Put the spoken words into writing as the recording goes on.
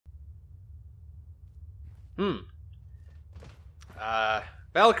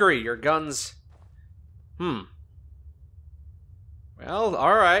Valkyrie, your guns. Well,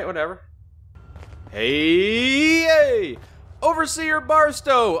 alright, whatever. Hey! Overseer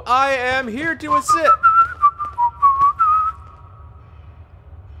Barstow, I am here to assist.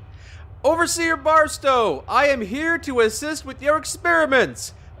 Overseer Barstow, I am here to assist with your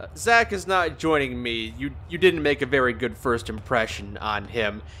experiments. Zach is not joining me. You didn't make a very good first impression on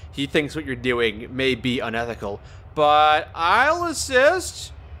him. He thinks what you're doing may be unethical, but I'll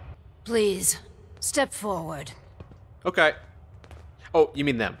assist. Please, step forward. Okay. Oh, you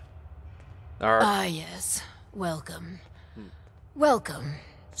mean them. Alright. Ah, yes. Welcome. Welcome.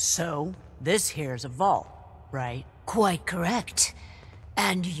 So, this here's a vault, right? Quite correct.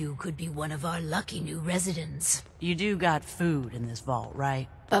 And you could be one of our lucky new residents. You do got food in this vault, right?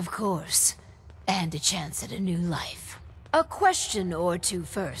 Of course. And a chance at a new life. A question or two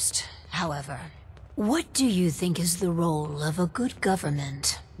first, however. What do you think is the role of a good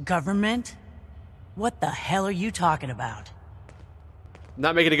government? Government? What the hell are you talking about?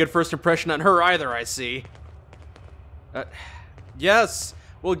 Not making a good first impression on her either, I see. Yes,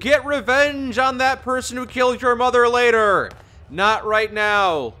 we'll get revenge on that person who killed your mother later. Not right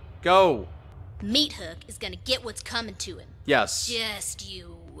now. Go. Meat Hook is gonna get what's coming to him. Yes. Just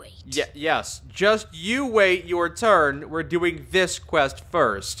you wait. Yes, just you wait your turn. We're doing this quest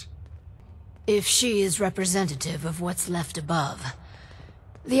first. If she is representative of what's left above,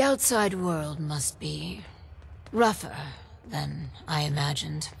 the outside world must be rougher than I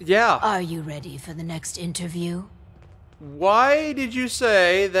imagined. Yeah. Are you ready for the next interview? Why did you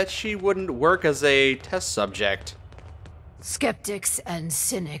say that she wouldn't work as a test subject? Skeptics and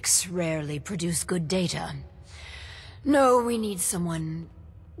cynics rarely produce good data. No, we need someone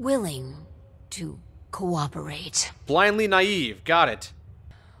willing to cooperate. Blindly naive, got it.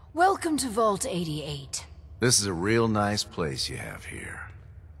 Welcome to Vault 88. This is a real nice place you have here.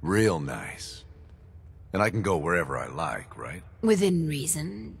 Real nice. And I can go wherever I like, right? Within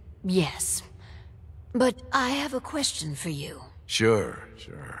reason, yes. But I have a question for you. Sure.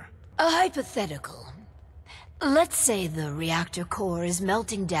 A hypothetical. Let's say the reactor core is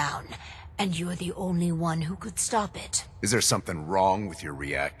melting down, and you're the only one who could stop it. Is there something wrong with your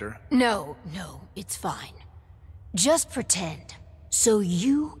reactor? No, it's fine. Just pretend. So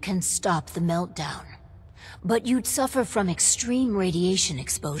you can stop the meltdown. But you'd suffer from extreme radiation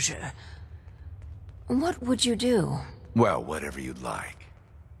exposure. What would you do? Well, whatever you'd like.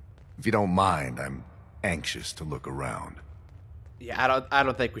 If you don't mind, I'm anxious to look around. Yeah, I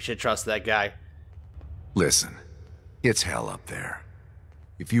don't think we should trust that guy. Listen, it's hell up there.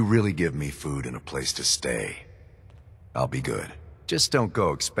 If you really give me food and a place to stay, I'll be good. Just don't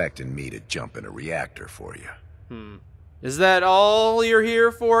go expecting me to jump in a reactor for you. Is that all you're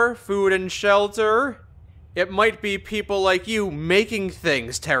here for? Food and shelter? It might be people like you making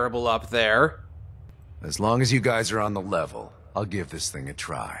things terrible up there. As long as you guys are on the level, I'll give this thing a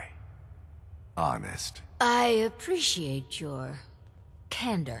try. Honest. I appreciate your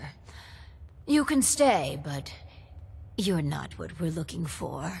candor. You can stay, but you're not what we're looking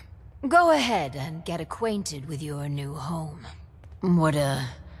for. Go ahead and get acquainted with your new home. What a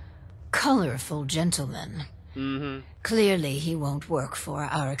colorful gentleman. Clearly he won't work for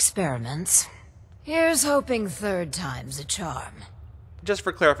our experiments. Here's hoping third time's a charm. Just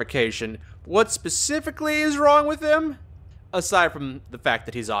for clarification, what specifically is wrong with him? Aside from the fact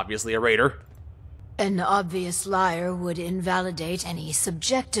that he's obviously a raider. An obvious liar would invalidate any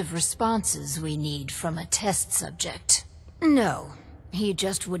subjective responses we need from a test subject. No, he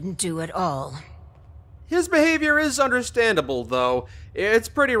just wouldn't do it all. His behavior is understandable, though. It's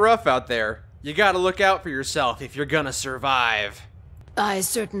pretty rough out there. You gotta look out for yourself if you're gonna survive. I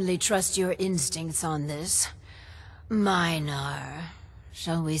certainly trust your instincts on this. Mine are,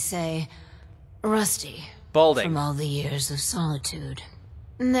 shall we say, rusty. Balding. From all the years of solitude.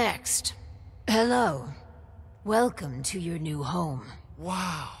 Next. Hello. Welcome to your new home.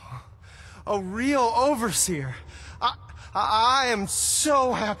 Wow. A real overseer. I am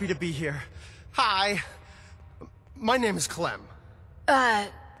so happy to be here. Hi. My name is Clem.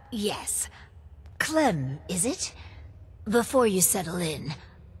 Yes. Clem, is it? Before you settle in,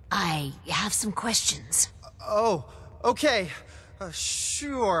 I have some questions. Oh, okay.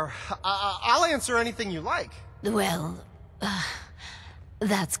 Sure. I'll answer anything you like. Well,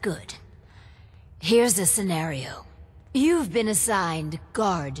 that's good. Here's a scenario. You've been assigned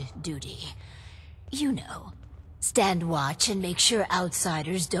guard duty. You know, stand watch and make sure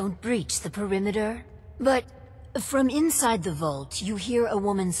outsiders don't breach the perimeter. But from inside the vault, you hear a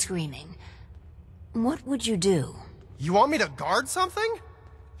woman screaming. What would you do? You want me to guard something?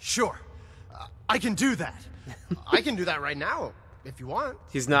 Sure. I can do that. I can do that right now, if you want.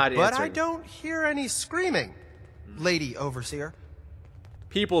 He's not But answering. I don't hear any screaming, Lady Overseer.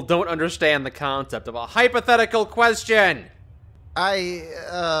 People don't understand the concept of a hypothetical question.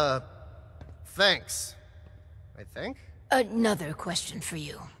 Thanks. I think? Another question for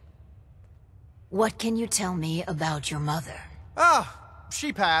you. What can you tell me about your mother?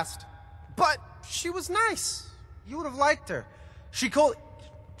 She passed. But she was nice. You would have liked her. She killed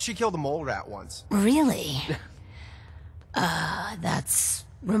a mole rat once. Really? That's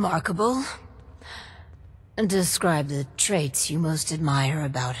remarkable. Describe the traits you most admire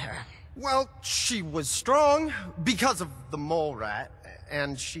about her. Well, she was strong because of the mole rat,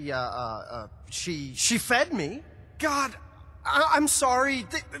 and she fed me. God, I'm sorry.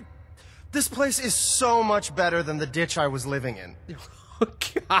 This place is so much better than the ditch I was living in. Oh,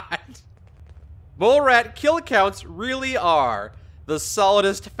 God. Mole rat kill counts really are the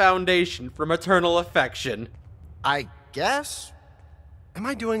solidest foundation for maternal affection. I guess? Am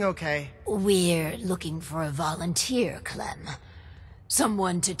I doing okay? We're looking for a volunteer, Clem.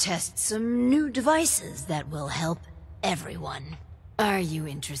 Someone to test some new devices that will help everyone. Are you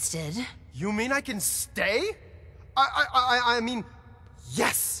interested? You mean I can stay? I mean,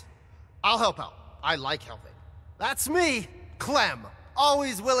 yes! I'll help out. I like helping. That's me, Clem.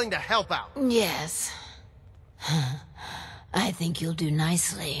 Always willing to help out. Yes. I think you'll do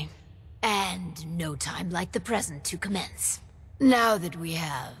nicely. And no time like the present to commence. Now that we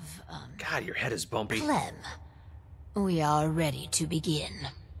have, God, your head is bumpy. Clem, we are ready to begin.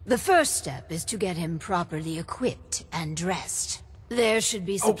 The first step is to get him properly equipped and dressed. There should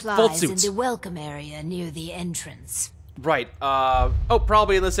be vault supplies in suits. the welcome area near the entrance. Right,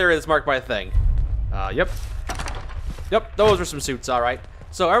 probably in this area that's marked by a thing. Yep. Yep, those are some suits, alright.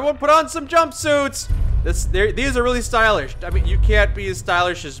 So everyone put on some jumpsuits! These are really stylish. I mean, you can't be as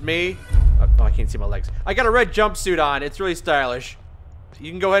stylish as me. Oh, I can't see my legs. I got a red jumpsuit on. It's really stylish.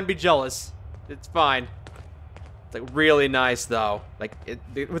 You can go ahead and be jealous. It's fine. It's like really nice though. Like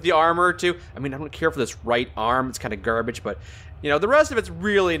with the armor too. I mean, I don't care for this right arm. It's kind of garbage, but you know, the rest of it's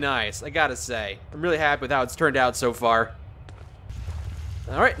really nice. I gotta say, I'm really happy with how it's turned out so far.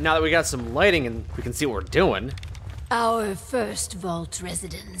 All right, now that we got some lighting and we can see what we're doing. Our first vault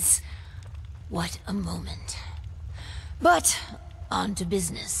residence. What a moment. But on to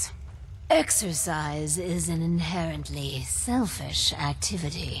business. Exercise is an inherently selfish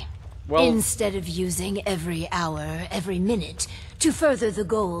activity. Well, Instead of using every hour, every minute to further the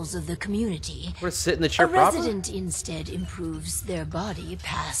goals of the community, we're sitting in the chair a proper. resident instead improves their body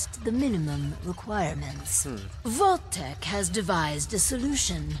past the minimum requirements. Vault-Tec has devised a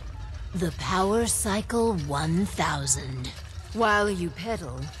solution. The Power Cycle 1000. While you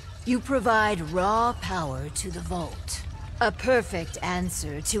pedal, you provide raw power to the vault. A perfect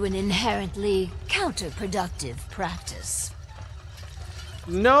answer to an inherently counterproductive practice.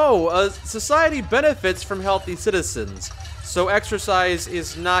 No, society benefits from healthy citizens, so exercise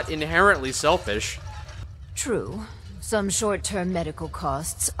is not inherently selfish. True, some short-term medical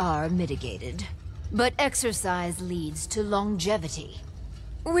costs are mitigated. But exercise leads to longevity,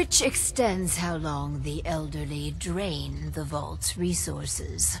 which extends how long the elderly drain the vault's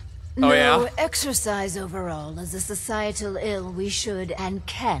resources. Oh, yeah? No, exercise overall is a societal ill we should and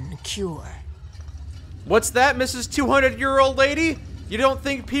can cure. What's that, Mrs. 200-year-old lady? You don't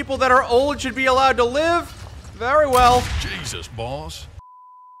think people that are old should be allowed to live? Very well. Jesus, boss.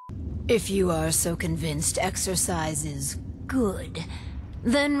 If you are so convinced exercise is good,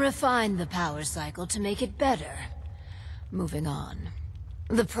 then refine the power cycle to make it better. Moving on.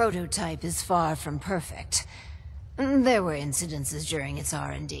 The prototype is far from perfect. There were incidences during its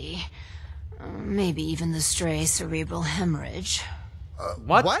R&D. Maybe even the stray cerebral hemorrhage.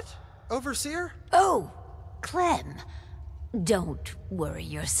 What? Overseer? Oh, Clem. Don't worry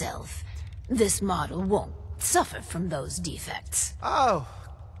yourself. This model won't suffer from those defects. Oh,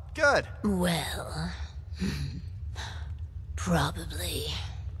 good. Well, probably.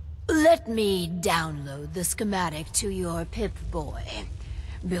 Let me download the schematic to your Pip-Boy.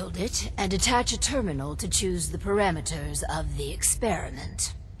 Build it, and attach a terminal to choose the parameters of the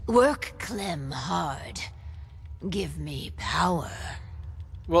experiment. Work Clem hard. Give me power.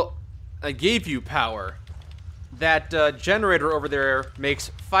 Well, I gave you power. That generator over there makes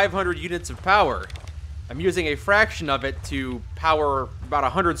 500 units of power. I'm using a fraction of it to power about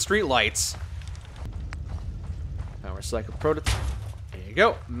 100 streetlights. Power cycle prototype. There you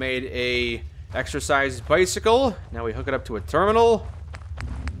go. Made a exercise bicycle. Now we hook it up to a terminal.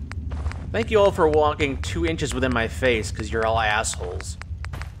 Thank you all for walking 2 inches within my face, because you're all assholes.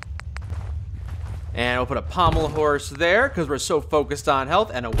 And we'll put a pommel horse there, because we're so focused on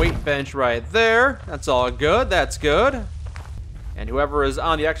health, and a weight bench right there. That's all good, that's good. And whoever is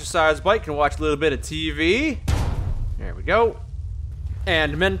on the exercise bike can watch a little bit of TV. There we go.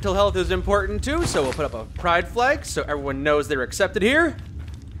 And mental health is important too, so we'll put up a pride flag so everyone knows they're accepted here.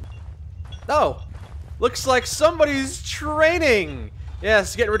 Oh, looks like somebody's training.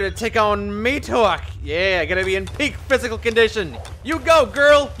 Yes, getting ready to take on Meathook. Yeah, gonna be in peak physical condition. You go,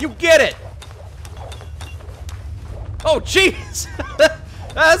 girl, you get it. Oh, jeez!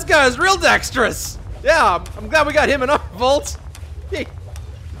 This guy's real dexterous! Yeah, I'm glad we got him in our vault. Hey.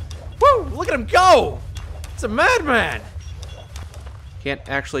 Woo, look at him go! It's a madman! Can't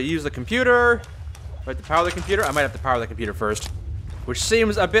actually use the computer. Do I have to power the computer? I might have to power the computer first. Which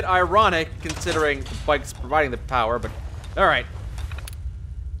seems a bit ironic, considering the bike's providing the power, but... Alright.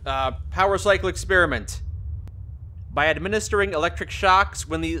 Power cycle experiment. By administering electric shocks,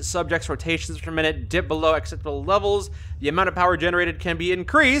 when the subject's rotations per minute dip below acceptable levels, the amount of power generated can be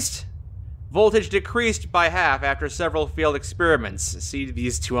increased. Voltage decreased by half after several failed experiments. See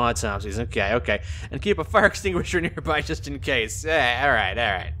these two autopsies. Okay, okay. And keep a fire extinguisher nearby just in case. Yeah, alright,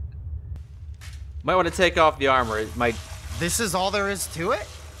 alright. Might want to take off the armor. It might... This is all there is to it?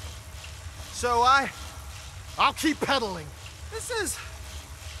 So I'll keep pedaling. This is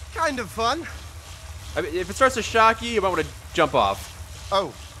kind of fun. I mean, if it starts to shock you, you might want to jump off.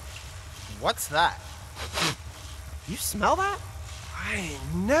 Oh, what's that? You smell that? I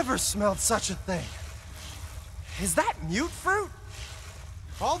ain't never smelled such a thing. Is that mute fruit?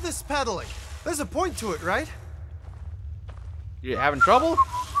 All this pedaling. There's a point to it, right? You having trouble?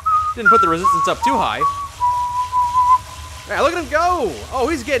 Didn't put the resistance up too high. Alright, look at him go! Oh,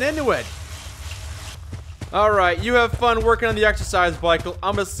 he's getting into it. Alright, you have fun working on the exercise bike.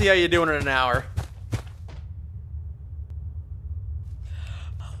 I'm gonna see how you're doing in an hour.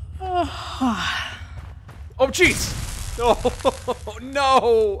 Oh, jeez! Oh,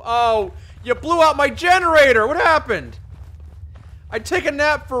 no! Oh, you blew out my generator! What happened? I take a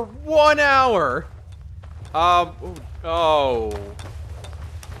nap for 1 hour.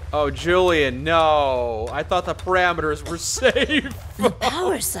 Oh, Julian, no. I thought the parameters were safe. The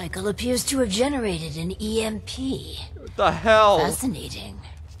power cycle appears to have generated an EMP. What the hell? Fascinating.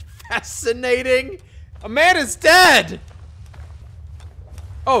 Fascinating? A man is dead!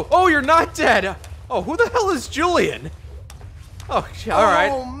 Oh, you're not dead! Oh, who the hell is Julian? Oh,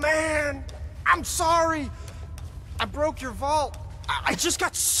 alright. Oh, man! I'm sorry! I broke your vault. I just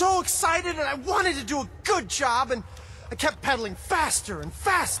got so excited and I wanted to do a good job and I kept pedaling faster and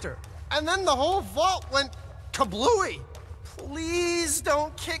faster. And then the whole vault went kablooey. Please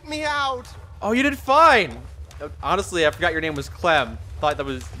don't kick me out. Oh, you did fine. Honestly, I forgot your name was Clem. Thought that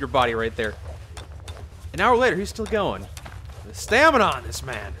was your body right there. An hour later, he's still going. The stamina on this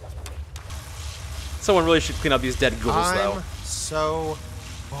man. Someone really should clean up these dead ghouls, though. I'm so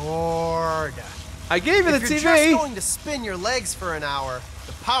bored. I gave you the TV. If you're just going to spin your legs for an hour,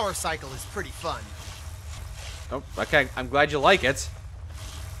 the power cycle is pretty fun. Oh, okay. I'm glad you like it.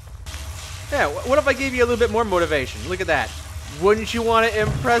 Yeah, what if I gave you a little bit more motivation? Look at that. Wouldn't you want to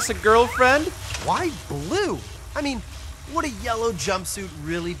impress a girlfriend? Why blue? I mean, would a yellow jumpsuit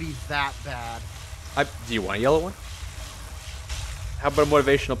really be that bad? Do you want a yellow one? How about a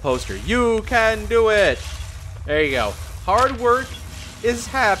motivational poster? You can do it! There you go. Hard work is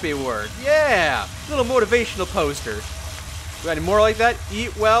happy work. Yeah! Little motivational poster. We got any more like that?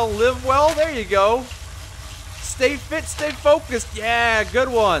 Eat well, live well. There you go. Stay fit, stay focused. Yeah, good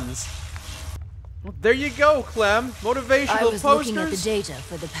ones. Well, there you go, Clem. Motivational posters. I was looking at the data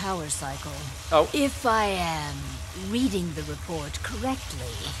for the power cycle. Oh. If I am reading the report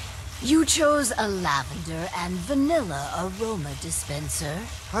correctly, you chose a lavender and vanilla aroma dispenser.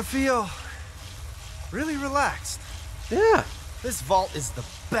 I feel really relaxed. Yeah. This vault is the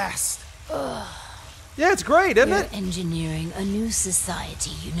best. Ugh. Yeah, it's great, isn't You're it? engineering a new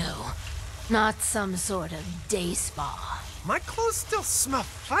society, you know. Not some sort of day spa. My clothes still smell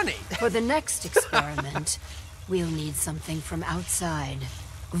funny. For the next experiment, we'll need something from outside.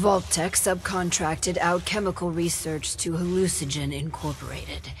 Vault-Tec subcontracted out chemical research to Hallucinogen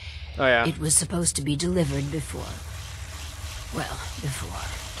Incorporated. Oh, yeah. It was supposed to be delivered before. Well,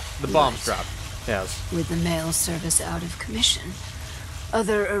 before. The bombs dropped. Yes. With the mail service out of commission,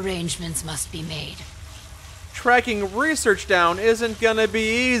 other arrangements must be made. Tracking research down isn't gonna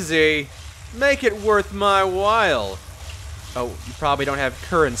be easy. Make it worth my while. Oh, you probably don't have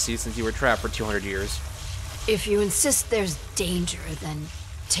currency since you were trapped for 200 years. If you insist there's danger, then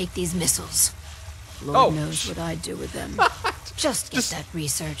take these missiles. Lord knows what I'd do with them. Just get that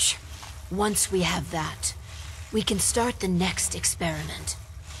research. Once we have that, we can start the next experiment.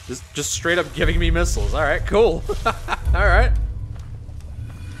 Just straight up giving me missiles. Alright, cool. Alright.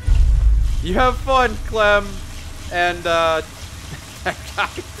 You have fun, Clem. And,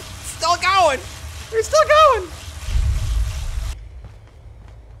 still going! You're still going!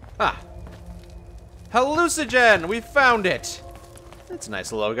 Ah. Hallucinogen! We found it! That's a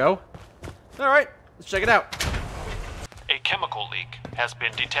nice logo. Alright, let's check it out. A chemical leak has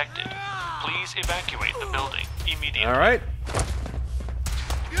been detected. Please evacuate the building immediately. Alright.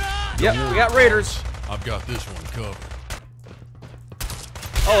 Yep, we got raiders. I've got this one covered.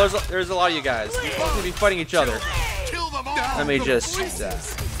 Oh, there's a lot of you guys. You're supposed to be fighting each other. Let me just...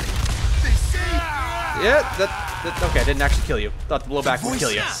 yeah, that... Okay, I didn't actually kill you. Thought the blowback would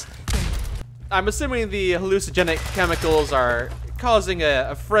kill you. I'm assuming the hallucinogenic chemicals are causing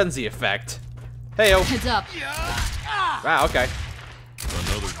a frenzy effect. Hey-o. Heads up. Wow, okay.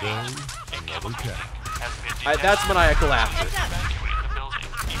 Another day, another cat. That's maniacal laughter.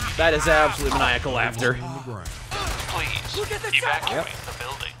 That is absolutely maniacal laughter. Please evacuate the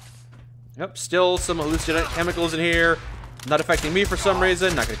building. Yep, still some hallucinogenic chemicals in here. Not affecting me for some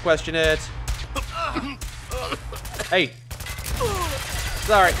reason. Not gonna question it. Hey.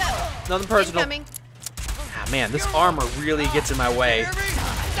 Sorry. Nothing personal. Ah, man, this armor really gets in my way.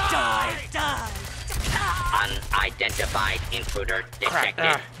 Unidentified intruder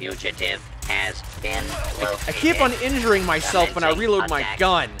detected. Fugitive has been located. I keep on injuring myself when I reload my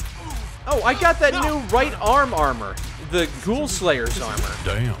gun. Oh, I got that new right arm armor. The Ghoul Slayer's armor.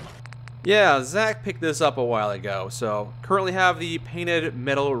 Damn. Yeah, Zach picked this up a while ago, so currently have the painted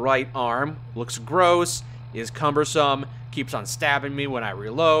metal right arm. Looks gross, is cumbersome, keeps on stabbing me when I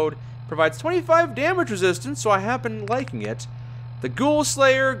reload, provides 25 damage resistance, so I have been liking it. The Ghoul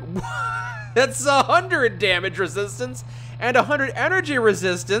Slayer, that's 100 damage resistance and 100 energy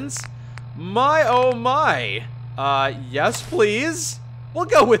resistance. My oh my. Yes please. We'll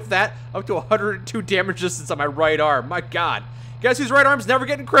go with that. Up to 102 damage resistance on my right arm. My god. Guess whose right arm's never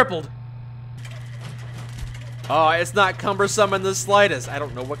getting crippled? Oh, it's not cumbersome in the slightest. I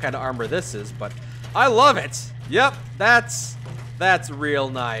don't know what kind of armor this is, but I love it. Yep, that's real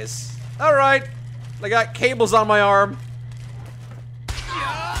nice. All right, I got cables on my arm.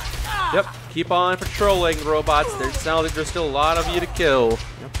 Yep, keep on patrolling, robots. There sounds like there's still a lot of you to kill.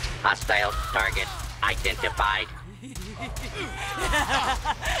 Yep. Hostile target identified.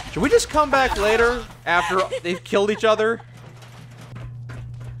 Should we just come back later after they've killed each other?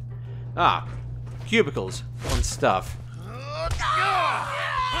 Ah, cubicles, fun stuff.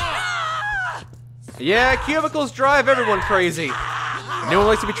 Yeah, cubicles drive everyone crazy. No one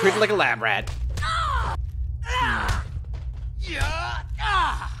likes to be treated like a lab rat.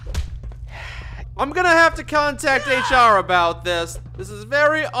 I'm gonna have to contact HR about this. This is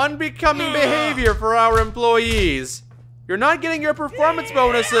very unbecoming behavior for our employees. You're not getting your performance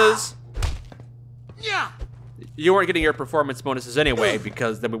bonuses. You weren't getting your performance bonuses anyway,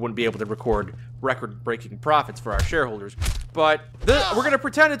 because then we wouldn't be able to record record-breaking profits for our shareholders. But we're gonna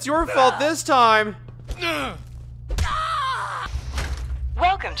pretend it's your fault this time.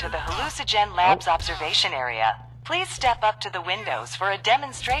 Welcome to the Hallucinogen Labs observation area. Please step up to the windows for a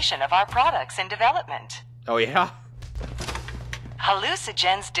demonstration of our products in development. Oh yeah?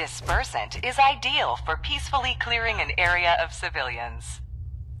 Hallucinogen's dispersant is ideal for peacefully clearing an area of civilians.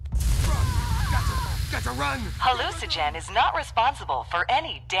 Got to run! Hallucinogen is not responsible for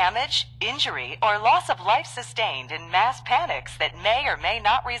any damage, injury, or loss of life sustained in mass panics that may or may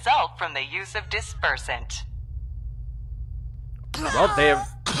not result from the use of dispersant. Well, they have...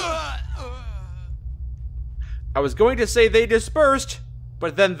 I was going to say they dispersed,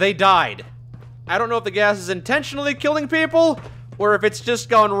 but then they died. I don't know if the gas is intentionally killing people, or if it's just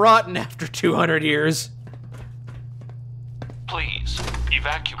gone rotten after 200 years. Please,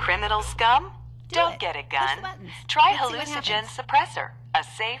 evacuate. Criminal scum? Don't get a gun. Try Hallucinogen Suppressor, a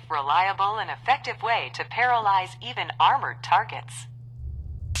safe, reliable, and effective way to paralyze even armored targets.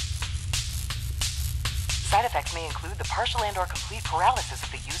 Side effects may include the partial and/or complete paralysis of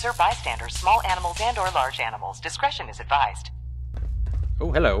the user, bystanders, small animals, and/or large animals. Discretion is advised.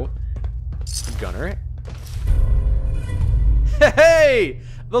 Oh, hello. Gunner. Hey!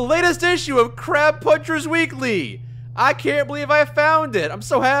 The latest issue of Crab Punchers Weekly! I can't believe I found it! I'm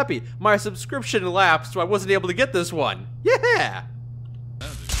so happy. My subscription lapsed, so I wasn't able to get this one. Yeah!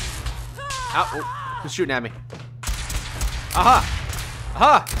 Ow, oh, who's shooting at me? Aha!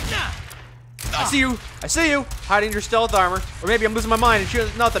 Aha! I see you! I see you! Hiding in your stealth armor. Or maybe I'm losing my mind and shooting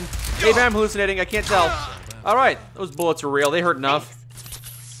at nothing. Maybe I'm hallucinating, I can't tell. Alright, those bullets are real, they hurt enough.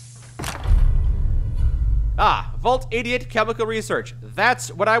 Ah, Vault 88 Chemical Research.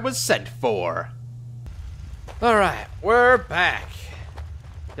 That's what I was sent for. Alright, we're back.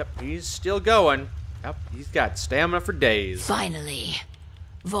 Yep, he's still going. Yep, he's got stamina for days. Finally,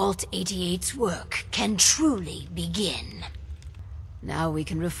 Vault 88's work can truly begin. Now we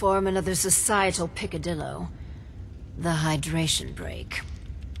can reform another societal picadillo. The hydration break.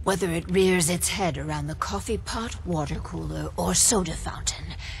 Whether it rears its head around the coffee pot, water cooler, or soda fountain,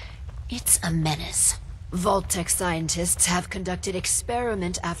 it's a menace. Vault-Tec scientists have conducted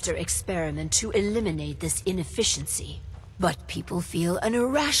experiment after experiment to eliminate this inefficiency. But people feel an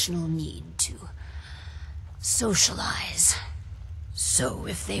irrational need to socialize. So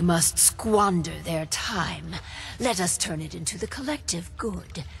if they must squander their time, let us turn it into the collective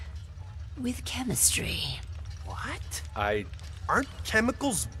good. With chemistry. What? Aren't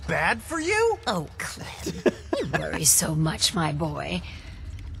chemicals bad for you? Oh, Clem. You worry so much, my boy.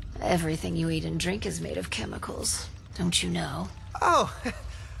 Everything you eat and drink is made of chemicals. Don't you know? Oh,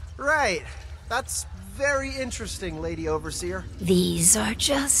 right. That's very interesting, Lady Overseer. These are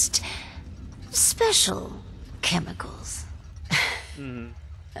just special chemicals.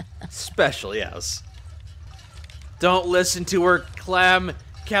 Special, yes. Don't listen to her, Clem.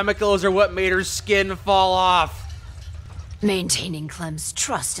 Chemicals are what made her skin fall off. Maintaining Clem's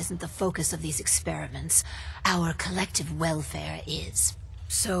trust isn't the focus of these experiments. Our collective welfare is.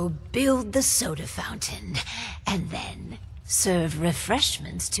 So build the soda fountain, and then serve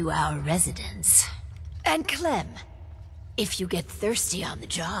refreshments to our residents. And Clem, if you get thirsty on the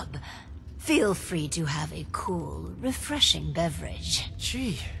job, feel free to have a cool, refreshing beverage.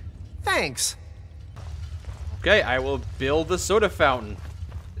 Gee, thanks. Okay, I will build the soda fountain.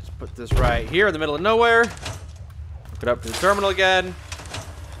 Just put this right here in the middle of nowhere. Hook it up to the terminal again.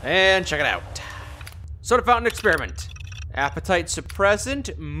 And check it out. Soda fountain experiment. Appetite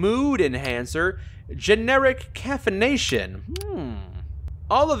suppressant, mood enhancer, generic caffeination.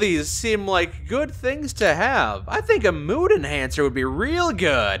 All of these seem like good things to have. I think a mood enhancer would be real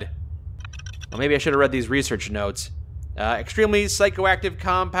good. Well, maybe I should have read these research notes. Extremely psychoactive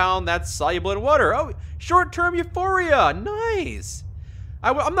compound that's soluble in water. Oh, short-term euphoria. Nice.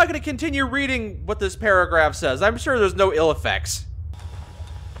 I'm not going to continue reading what this paragraph says. I'm sure there's no ill effects.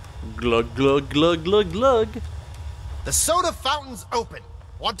 Glug, glug, glug, glug, glug. The soda fountain's open.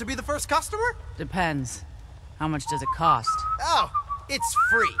 Want to be the first customer? Depends. How much does it cost? Oh, it's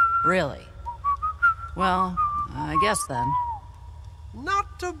free. Really? Well, I guess then.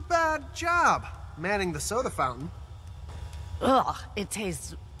 Not a bad job, manning the soda fountain. Ugh, it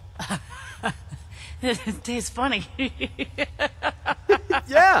tastes... it tastes funny.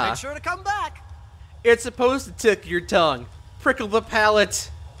 Yeah. Make sure to come back. It's supposed to tickle your tongue, prickle the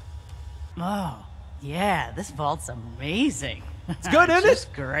palate. Oh, yeah, this vault's amazing. It's good, isn't it?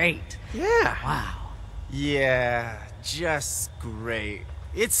 Just great. Yeah. Wow. Yeah, just great.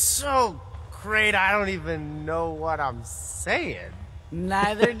 It's so great I don't even know what I'm saying.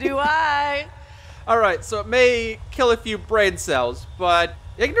 Neither do I. Alright, so it may kill a few brain cells, but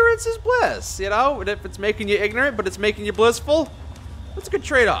ignorance is bliss, you know? And if it's making you ignorant, but it's making you blissful, that's a good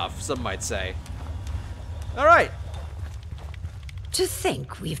trade-off, some might say. Alright. To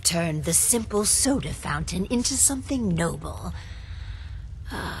think we've turned the simple soda fountain into something noble.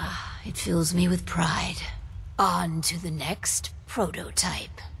 It fills me with pride. On to the next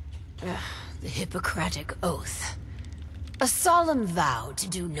prototype. The Hippocratic Oath. A solemn vow to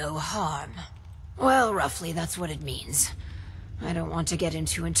do no harm. Well, roughly that's what it means. I don't want to get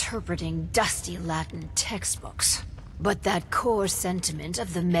into interpreting dusty Latin textbooks, but that core sentiment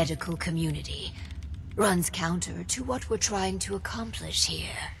of the medical community runs counter to what we're trying to accomplish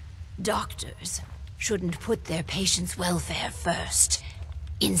here. Doctors shouldn't put their patients' welfare first.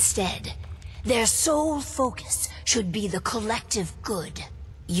 Instead, their sole focus should be the collective good.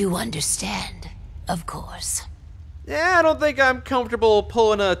 You understand, of course. Yeah, I don't think I'm comfortable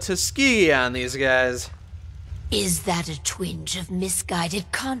pulling a Tuskegee on these guys. Is that a twinge of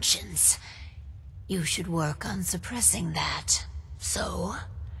misguided conscience? You should work on suppressing that. So,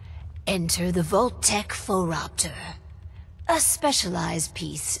 enter the Vault-Tec Phoropter. A specialized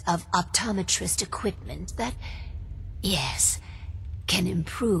piece of optometrist equipment that, yes, can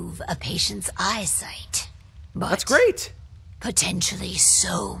improve a patient's eyesight. But that's great. Potentially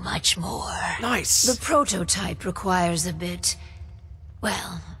so much more. Nice. The prototype requires a bit,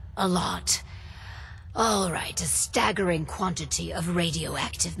 well, a lot. All right, a staggering quantity of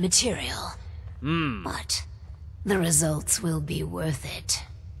radioactive material. But the results will be worth it.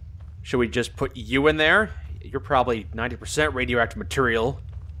 Should we just put you in there? You're probably 90% radioactive material.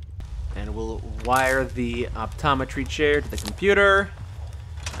 And we'll wire the optometry chair to the computer.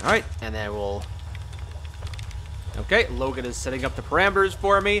 Alright, and then we'll... Okay, Logan is setting up the parameters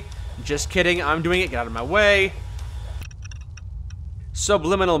for me. Just kidding, I'm doing it. Get out of my way.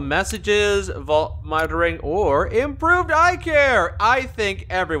 subliminal messages, vault monitoring, or improved eye care. I think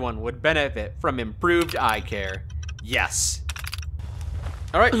everyone would benefit from improved eye care. Yes.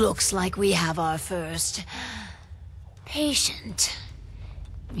 All right. Looks like we have our first patient.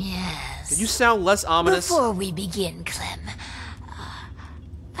 Yes. Can you sound less ominous? Before we begin, Clem,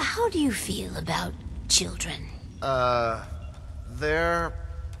 how do you feel about children? They're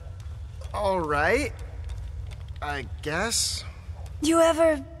all right, I guess. You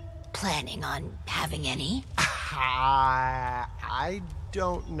ever planning on having any? I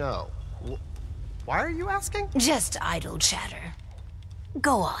don't know. Why are you asking? Just idle chatter.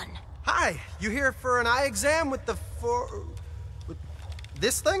 Go on. Hi, you here for an eye exam with with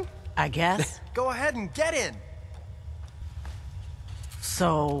this thing? I guess. Go ahead and get in.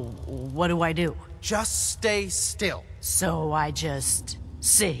 So, what do I do? Just stay still. So I just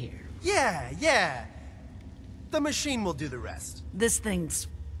sit here. Yeah. The machine will do the rest. This thing's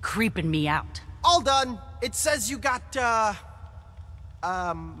creeping me out. All done. It says you got,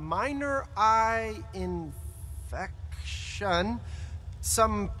 minor eye infection.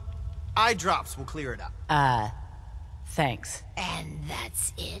 Some eye drops will clear it up. Thanks. And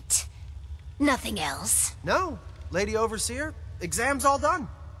that's it? Nothing else? No, Lady Overseer. Exam's all done.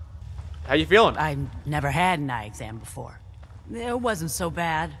 How you feeling? I never had an eye exam before. It wasn't so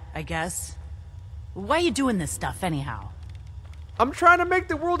bad, I guess. Why are you doing this stuff anyhow? I'm trying to make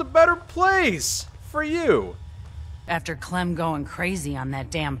the world a better place for you. After Clem going crazy on that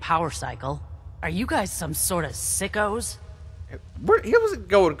damn power cycle, are you guys some sort of sickos? He wasn't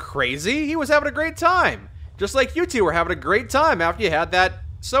going crazy. He was having a great time. Just like you two were having a great time after you had that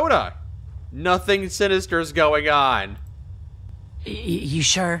soda. Nothing sinister's going on. You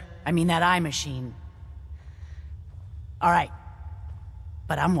sure? I mean, that eye machine. All right.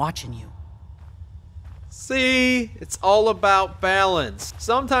 But I'm watching you. See, it's all about balance.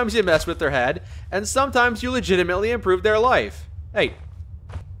 Sometimes you mess with their head, and sometimes you legitimately improve their life. Hey.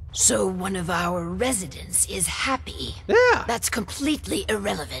 So one of our residents is happy. Yeah. That's completely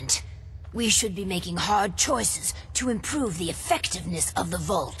irrelevant. We should be making hard choices to improve the effectiveness of the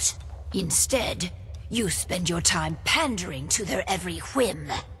vault. Instead, you spend your time pandering to their every whim.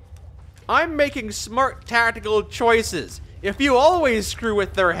 I'm making smart tactical choices. If you always screw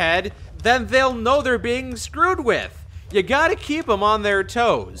with their head, then they'll know they're being screwed with. You gotta keep them on their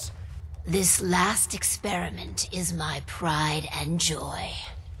toes. This last experiment is my pride and joy.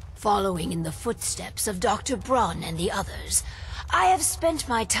 Following in the footsteps of Dr. Braun and the others, I have spent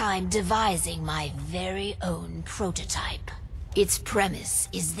my time devising my very own prototype. Its premise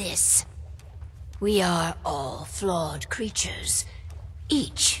is this. We are all flawed creatures,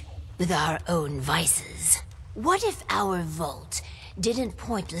 each with our own vices. What if our vault didn't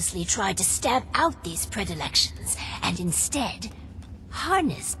pointlessly try to stamp out these predilections, and instead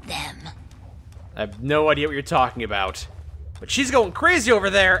harnessed them? I have no idea what you're talking about. But she's going crazy over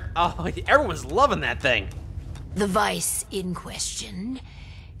there. Oh, everyone's loving that thing. The vice in question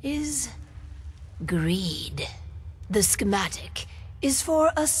is greed. The schematic is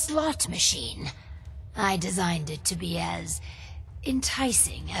for a slot machine. I designed it to be as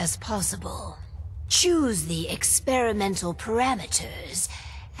enticing as possible. Choose the experimental parameters,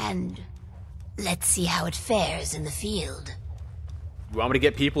 and let's see how it fares in the field. You want me to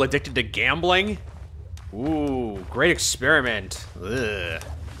get people addicted to gambling? Ooh, great experiment. Ugh.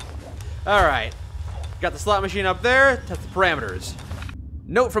 Alright. Got the slot machine up there. Test the parameters.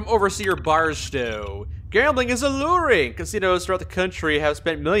 Note from Overseer Barstow. Gambling is alluring. Casinos throughout the country have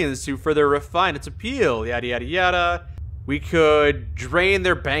spent millions to further refine its appeal. Yada, yada, yada. We could drain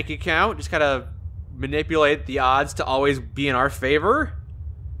their bank account. Just kind of manipulate the odds to always be in our favor.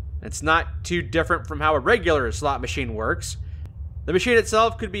 It's not too different from how a regular slot machine works. The machine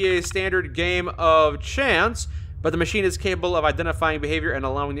itself could be a standard game of chance, but the machine is capable of identifying behavior and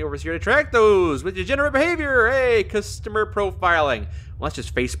allowing the Overseer to track those with degenerate behavior. Hey, customer profiling. Well, that's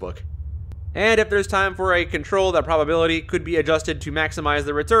just Facebook. And if there's time for a control, that probability could be adjusted to maximize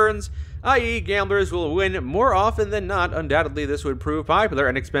the returns, i.e. gamblers will win more often than not. Undoubtedly, this would prove popular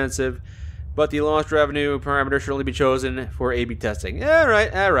and expensive, but the lowest revenue parameter should only be chosen for A/B testing.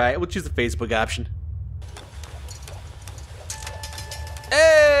 Alright, we'll choose the Facebook option.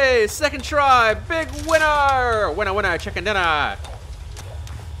 Hey, second try, big winner! Winner, chicken dinner.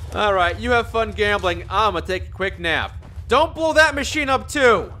 Alright, you have fun gambling. I'm gonna take a quick nap. Don't blow that machine up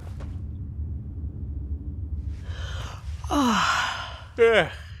too!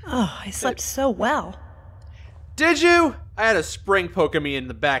 I slept so well. Did you? I had a spring poking me in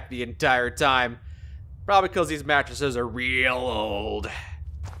the back the entire time. Probably because these mattresses are real old.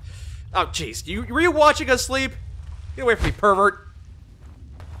 Oh, jeez. Were you watching us sleep? Get away from me, pervert.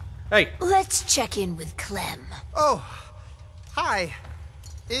 Hey. Let's check in with Clem. Oh, hi.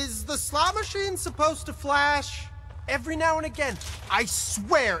 Is the slot machine supposed to flash? Every now and again, I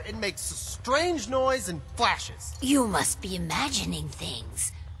swear it makes a strange noise and flashes. You must be imagining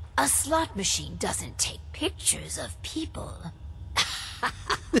things. A slot machine doesn't take pictures of people.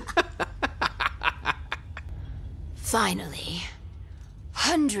 Finally,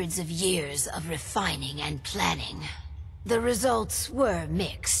 hundreds of years of refining and planning. The results were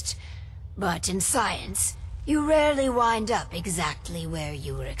mixed, but in science, you rarely wind up exactly where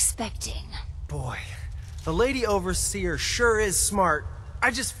you were expecting. Boy, the Lady Overseer sure is smart.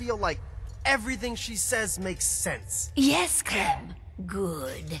 I just feel like everything she says makes sense. Yes, Clem.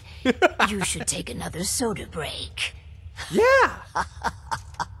 Good. You should take another soda break. Yeah!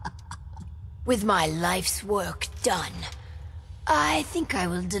 With my life's work done, I think I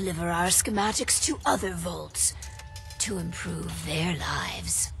will deliver our schematics to other vaults to improve their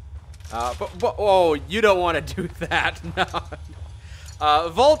lives. Oh, you don't want to do that, no.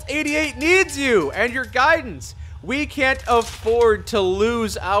 Vault 88 needs you and your guidance. We can't afford to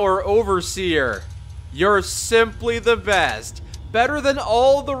lose our Overseer. You're simply the best. Better than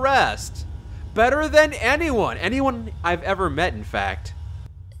all the rest. Better than anyone I've ever met, in fact.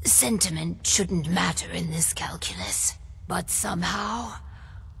 Sentiment shouldn't matter in this calculus, but somehow,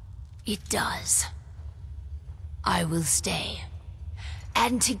 it does. I will stay,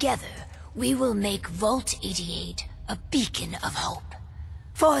 and together we will make Vault 88 a beacon of hope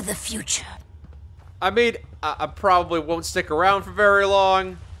for the future. I mean, I probably won't stick around for very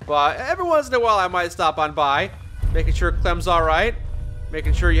long, but every once in a while I might stop on by, making sure Clem's alright,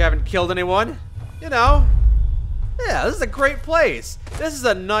 making sure you haven't killed anyone, you know. Yeah, this is a great place. This is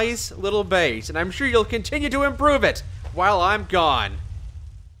a nice little base, and I'm sure you'll continue to improve it while I'm gone.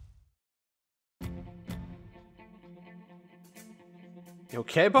 You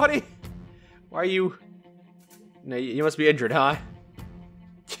okay, buddy? Why are you... No, you must be injured, huh?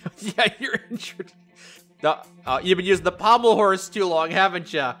 Yeah, you're injured. No, you've been using the pommel horse too long,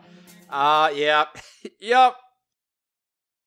 haven't you? Yep. Yep.